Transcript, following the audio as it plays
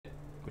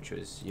which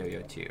was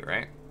Yo-Yo 2,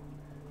 right?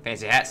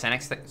 Fancy hat,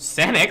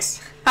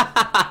 Cennxx.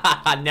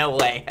 Cennxx? No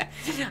way.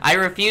 I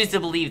refuse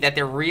to believe that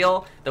the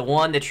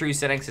true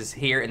Cennxx is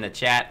here in the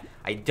chat.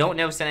 I don't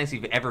know if Cennxx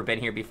you've ever been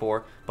here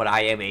before, but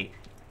I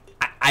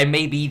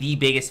may be the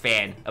biggest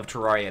fan of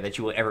Terraria that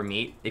you will ever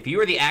meet. If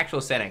you are the actual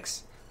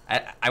Cennxx,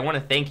 I want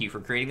to thank you for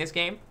creating this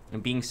game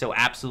and being so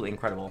absolutely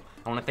incredible.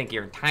 I want to thank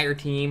your entire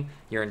team,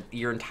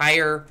 your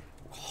entire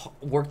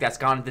work that's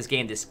gone into this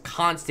game, this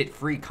constant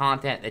free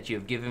content that you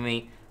have given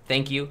me.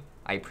 Thank you.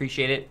 I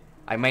appreciate it.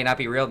 I might not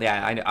be real.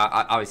 Yeah,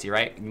 I obviously,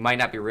 right? You might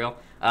not be real.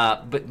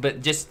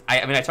 But just,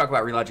 I mean, I talk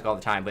about Relogic all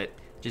the time, but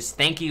just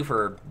thank you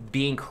for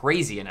being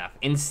crazy enough,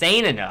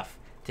 insane enough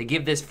to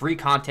give this free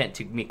content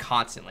to me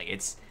constantly.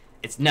 It's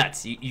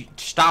nuts. You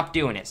stop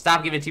doing it.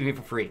 Stop giving it to me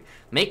for free.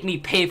 Make me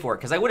pay for it,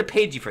 because I would have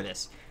paid you for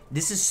this.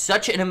 This is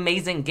such an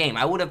amazing game.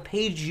 I would have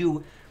paid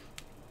you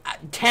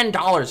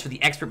 $10 for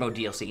the Expert Mode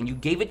DLC, and you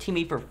gave it to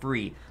me for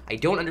free. I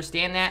don't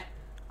understand that.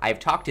 I have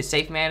talked to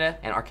SafeManda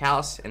and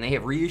Arcalis, and they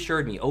have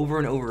reassured me over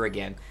and over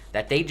again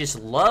that they just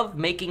love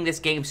making this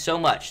game so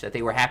much that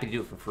they were happy to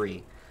do it for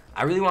free.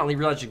 I really want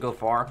Relogic to go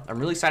far. I'm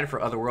really excited for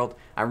Otherworld.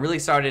 I'm really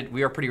excited.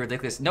 We are pretty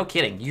ridiculous. No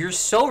kidding. You're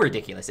so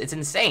ridiculous. It's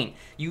insane.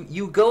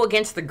 You go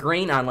against the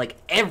grain on, like,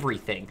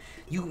 everything.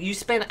 You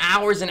spend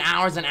hours and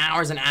hours and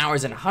hours and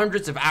hours and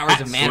hundreds of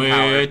hours of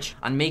manpower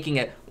on making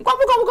a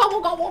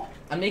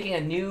on making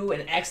a new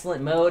and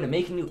excellent mode and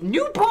making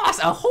new boss,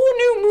 a whole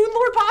new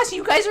Moonlord boss.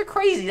 You guys are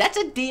crazy. That's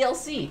a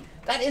DLC.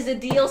 That is a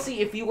DLC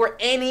if you were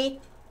any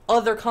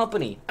other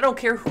company. I don't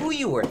care who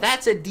you were.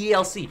 That's a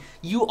DLC.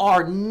 You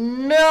are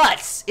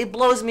nuts. It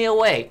blows me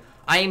away.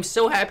 I am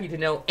so happy to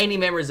know any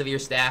members of your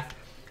staff.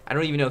 I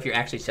don't even know if you're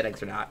actually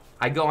Cennxx or not.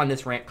 I go on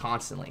this rant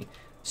constantly.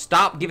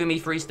 Stop giving me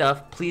free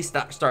stuff. Please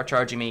start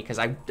charging me, because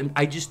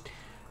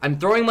I'm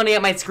throwing money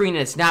at my screen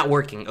and it's not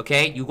working,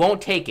 okay? You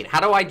won't take it. How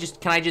do I just,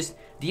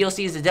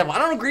 DLC is the devil. I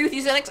don't agree with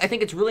you, Cennxx. I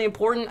think it's really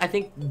important. I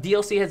think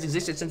DLC has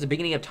existed since the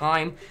beginning of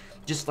time.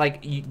 Just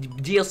like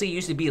DLC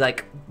used to be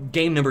like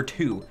game number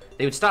 2.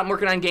 They would stop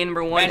working on game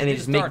number 1 and they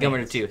just make game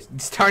number 2.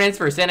 Star Dance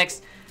for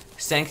Cennxx.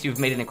 Cennxx, you've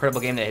made an incredible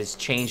game that has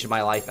changed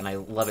my life, and I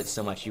love it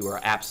so much. You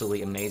are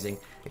absolutely amazing.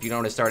 If you don't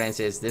know what a Star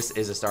Dance is, this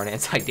is a Star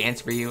Dance. I dance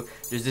for you.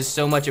 There's just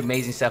so much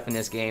amazing stuff in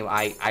this game.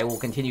 I will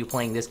continue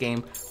playing this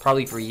game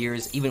probably for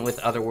years, even with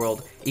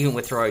Otherworld, even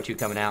with Terraria 2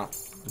 coming out.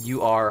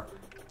 You are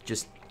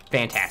just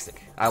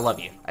fantastic. I love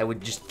you. I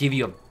would just give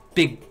you a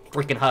big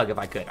freaking hug if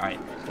I could. All right,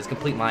 let's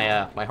complete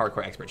my my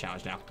hardcore expert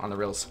challenge now on the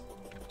reels.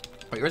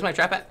 Wait, where's my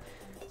trap at?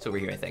 It's over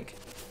here, I think.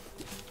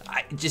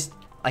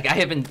 I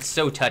have been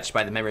so touched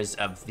by the members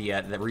of the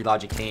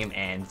Relogic team,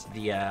 and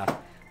the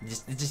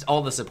just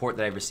all the support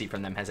that I've received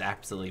from them has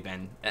absolutely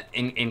been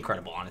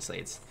incredible. Honestly,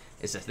 it's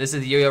just, this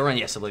is the Yo-Yo run.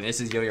 Yes, I believe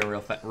this is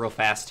Yo-Yo real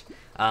fast.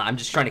 I'm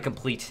just trying to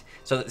complete.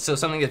 So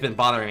something that's been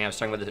bothering me. I was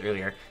talking about this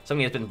earlier.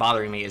 Something that's been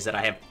bothering me is that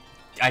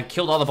I've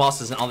killed all the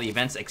bosses in all the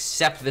events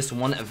except this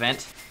one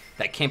event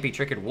that can't be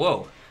triggered.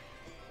 Whoa.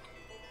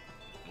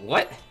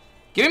 What?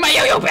 Give me my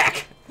yo-yo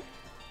back!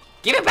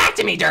 Give it back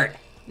to me, Dirt!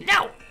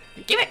 No!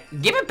 Give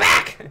it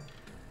back!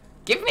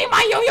 Give me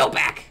my yo-yo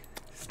back!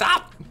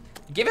 Stop!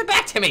 Give it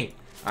back to me!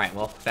 Alright,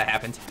 well, that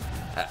happened.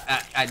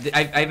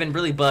 I've been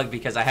really bugged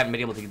because I haven't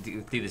been able to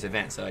do this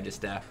event, so I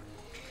just,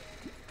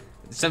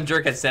 some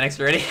jerk has Cennxx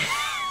already.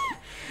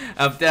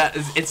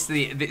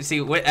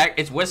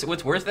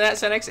 What's worse than that,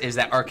 Cennxx, is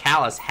that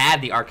Arcalis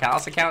had the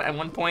Arcalis account at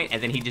one point,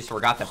 and then he just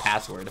forgot the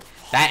password.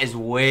 That is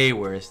way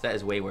worse. That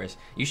is way worse.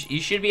 You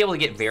should be able to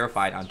get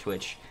verified on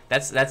Twitch.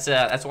 That's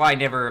why I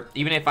never,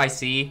 even if I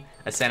see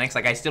a Cennxx,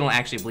 like, I still don't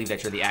actually believe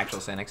that you're the actual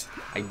Cennxx.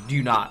 I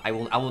do not. I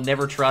will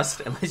never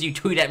trust, unless you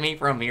tweet at me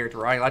from your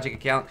Relogic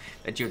account,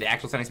 that you're the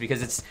actual Cennxx,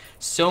 because it's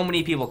so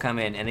many people come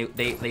in and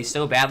they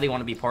so badly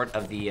want to be part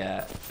of the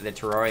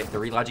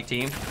Relogic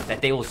team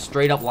that they will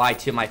straight up lie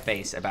to my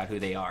face about who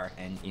they are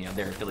and, you know,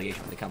 their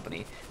affiliation with the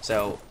company.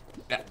 So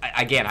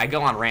again, I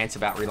go on rants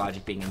about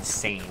Relogic being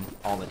insane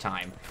all the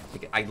time.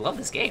 I love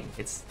this game.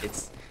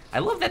 I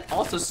love that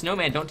also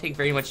snowmen don't take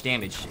very much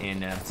damage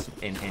in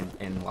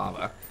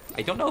lava.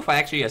 I don't know if I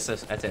actually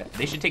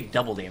they should take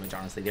double damage,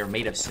 honestly. They're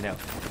made of snow.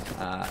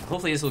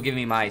 Hopefully this will give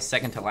me my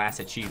second to last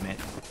achievement.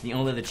 The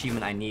only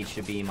achievement I need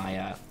should be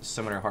my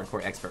Summoner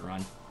Hardcore Expert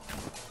run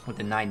with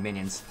the 9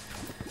 minions.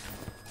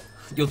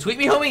 You'll tweet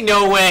me, homie?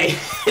 No way.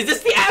 Is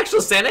this the actual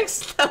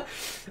Cennxx?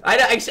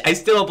 I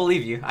still don't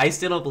believe you. I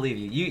still don't believe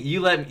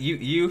you. I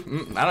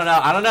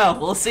don't know.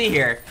 We'll see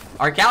here.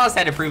 Arcalis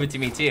had to prove it to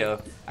me too.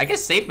 I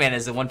guess SafeMan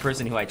is the one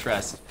person who I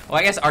trust. Well,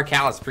 I guess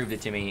Arcalis proved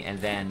it to me, and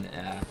then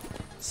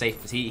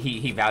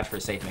he vouched for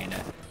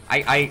SafeManda.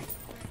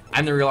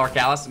 I'm the real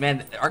Arcalis.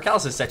 Man,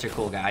 Arcalis is such a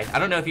cool guy. I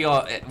don't know if you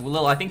all,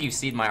 Lil, I think you've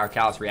seen my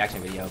Arcalis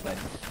reaction video, but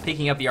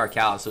picking up the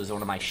Arcalis was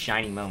one of my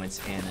shining moments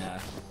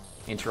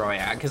in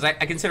Terraria, because I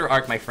consider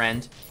Ark my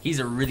friend. He's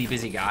a really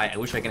busy guy. I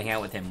wish I could hang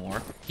out with him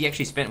more. He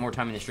actually spent more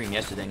time in the stream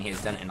yesterday than he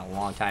has done in a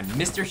long time.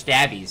 Mr.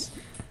 Stabbies.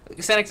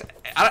 Cennxx,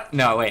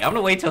 no, wait. I'm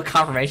gonna wait till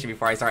confirmation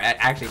before I start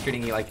actually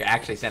treating you like you're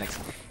actually Cennxx.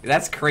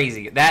 That's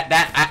crazy.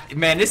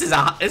 Man, this is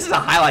a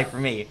highlight for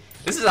me.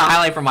 This is a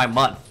highlight from my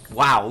month.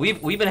 Wow,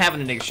 we've been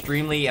having an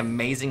extremely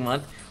amazing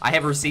month. I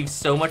have received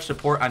so much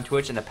support on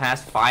Twitch in the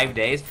past 5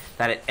 days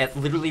that it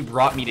literally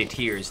brought me to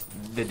tears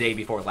the day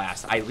before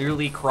last. I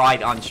literally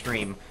cried on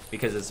stream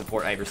because of the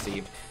support I've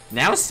received.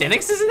 Now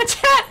Cennxx is in the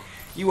chat?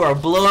 You are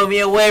blowing me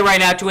away right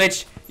now,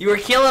 Twitch. You are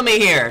killing me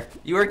here.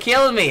 You are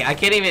killing me. I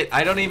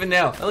don't even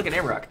know. Oh, look at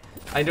Amrock.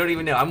 I don't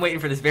even know. I'm waiting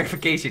for this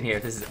verification here.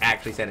 This is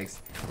actually Cennxx.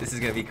 This is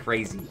gonna be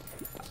crazy.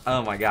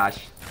 Oh my gosh.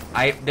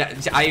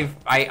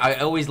 I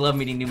always love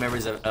meeting new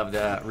members of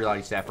the Real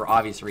Logic staff for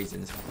obvious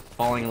reasons.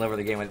 Falling in love with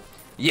the game with.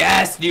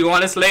 Yes! Do you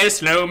want to slay a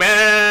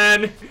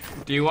snowman?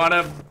 Do you want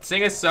to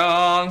sing a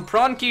song?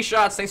 Prawn key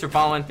shots. Thanks for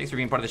following. Thanks for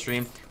being part of the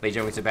stream. Ladies and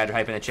gentlemen, some Badger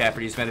hype in the chat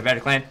for you. Spend the Badger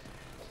clan.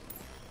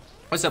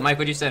 What's up, Mike?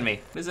 What'd you send me?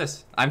 What is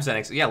this? I'm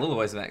Cennxx. Yeah, Lulu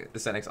was the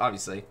Cennxx,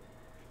 obviously.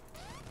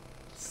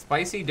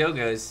 Spicy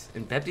Dogos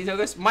and Pepsi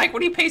Dogos? Mike,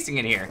 what are you pasting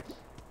in here?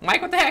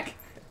 Mike, what the heck?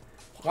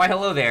 Why,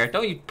 hello there.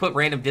 Don't you put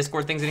random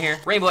Discord things in here?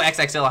 Rainbow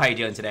XXL, how you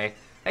doing today?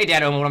 Hey,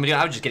 Dad, what am I doing?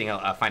 I was just getting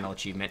a final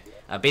achievement.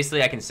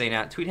 Basically, I can say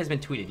now, tweet has been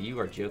tweeted. You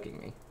are joking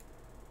me.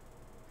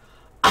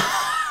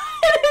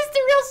 It is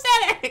the real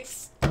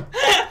Cennxx!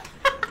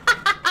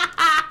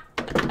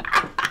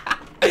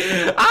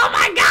 Oh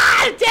my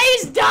god! The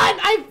day's done!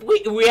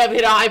 We have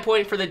hit a high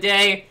point for the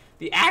day.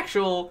 The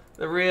actual,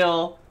 the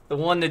real, the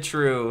one, the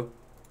true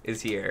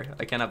is here.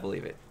 I cannot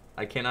believe it.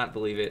 I cannot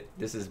believe it.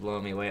 This is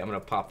blowing me away. I'm going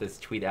to pop this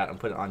tweet out and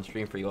put it on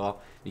stream for you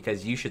all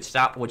because you should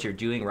stop what you're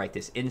doing right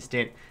this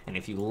instant. And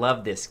if you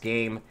love this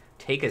game,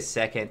 take a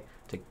second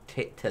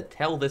to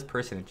tell this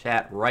person in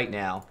chat right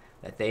now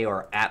that they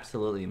are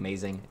absolutely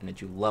amazing and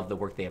that you love the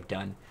work they have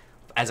done.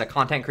 As a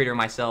content creator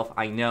myself,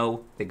 I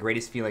know the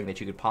greatest feeling that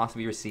you could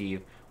possibly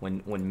receive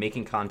when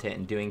making content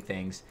and doing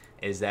things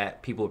is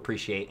that people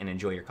appreciate and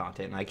enjoy your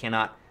content. And I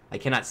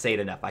cannot say it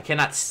enough. I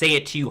cannot say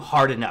it to you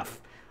hard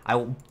enough.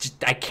 I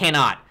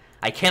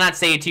cannot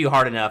say it to you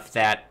hard enough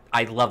that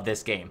I love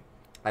this game.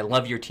 I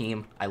love your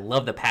team. I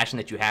love the passion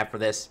that you have for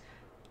this.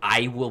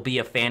 I will be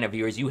a fan of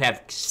yours. You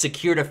have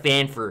secured a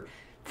fan for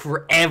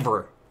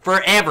forever.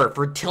 Forever.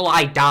 For till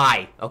I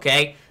die,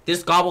 okay?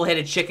 This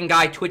gobble-headed chicken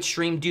guy Twitch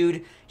stream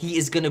dude, he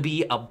is going to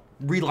be a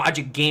Real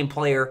Logic game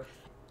player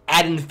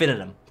ad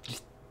infinitum.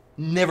 Just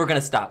never going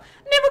to stop.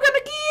 Never going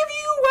to give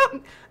you up.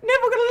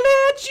 Never going to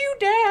let you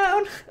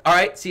down. All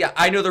right? See,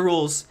 I know the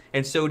rules,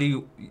 and so do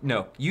you.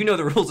 No, you know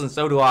the rules, and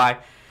so do I.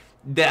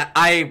 That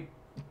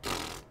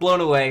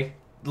blown away,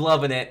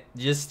 loving it.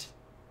 Just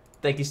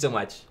thank you so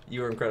much.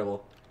 You were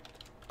incredible.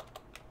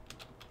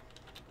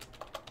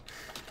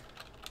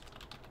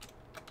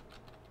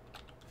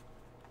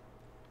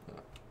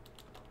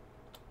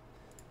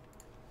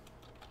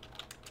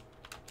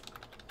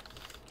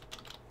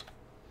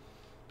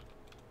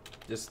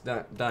 Just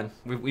done.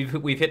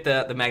 We've hit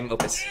the magnum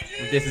opus.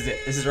 This is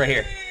it. This is right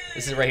here.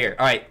 This is right here.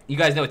 All right, you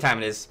guys know what time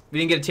it is. We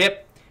didn't get a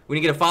tip. We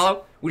didn't get a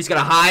follow. We just got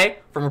a hi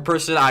from a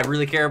person I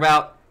really care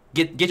about.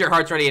 Get your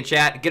hearts ready in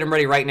chat. Get them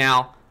ready right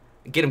now.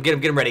 Get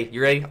them ready.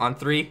 You ready? On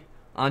 3,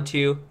 on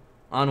 2,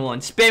 on 1.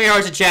 Spam your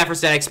hearts in chat for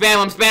Cennxx.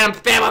 Spam them, spam them,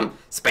 spam them,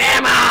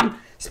 spam them,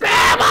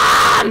 spam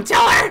them.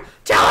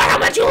 Tell her how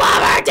much you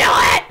love her. Do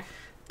it.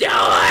 Do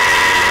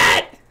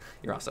it.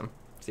 You're awesome.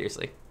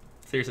 Seriously.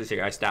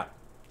 Seriously. I stop.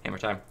 Hammer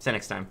time.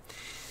 Cennxx time.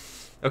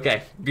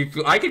 Okay,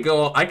 I could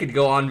go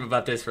on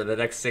about this for the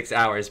next 6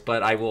 hours,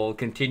 but I will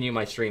continue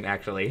my stream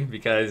actually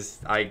because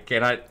I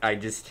cannot.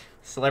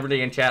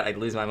 Celebrity in chat, I'd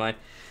lose my mind.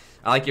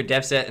 I like your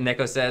dev set, and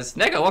Neko says,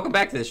 Neko, welcome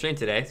back to the stream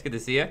today. It's good to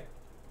see you.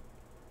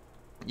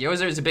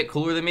 Yozer is a bit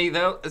cooler than me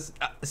though.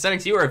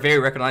 Cennxx, you are a very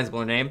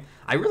recognizable name.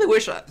 I really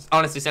wish,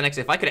 honestly, Cennxx,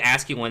 if I could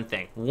ask you one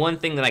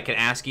thing that I could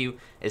ask you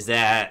is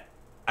that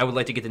I would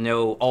like to get to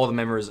know all the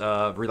members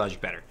of Real Logic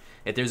better.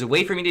 If there's a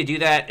way for me to do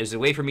that, there's a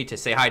way for me to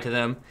say hi to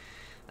them.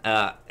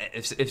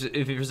 If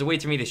there's a way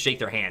for me to shake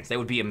their hands, that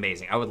would be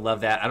amazing. I would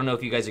love that. I don't know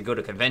if you guys would go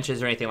to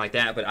conventions or anything like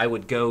that, but I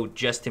would go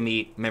just to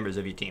meet members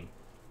of your team.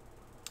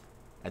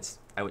 That's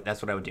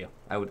what I would do.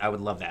 I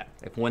would love that.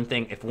 If one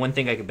thing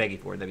I could beg you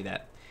for, that'd be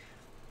that.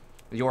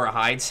 Yora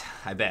hides,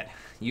 I bet.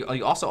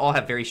 You also all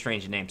have very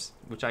strange names,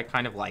 which I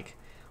kind of like.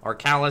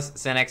 Arcalis,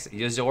 Cennxx,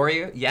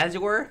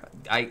 Yazor.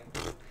 I'm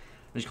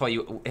just call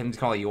you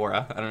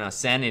Yora. I don't know.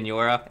 Sen and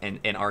Yora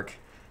and Arc.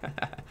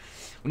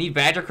 We need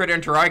Badger Critter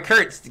and Terraria.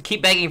 Kurt,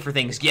 keep begging for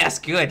things. Yes,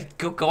 good.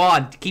 Go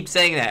on. Keep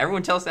saying that.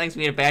 Everyone tells Cennxx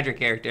we need a Badger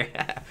character.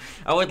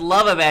 I would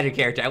love a Badger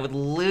character. I would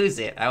lose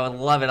it. I would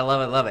love it. I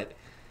love it.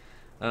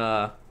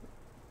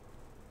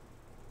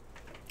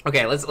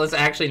 Okay, let's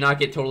actually not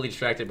get totally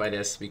distracted by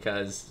this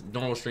because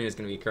normal stream is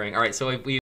going to be occurring. All right, so we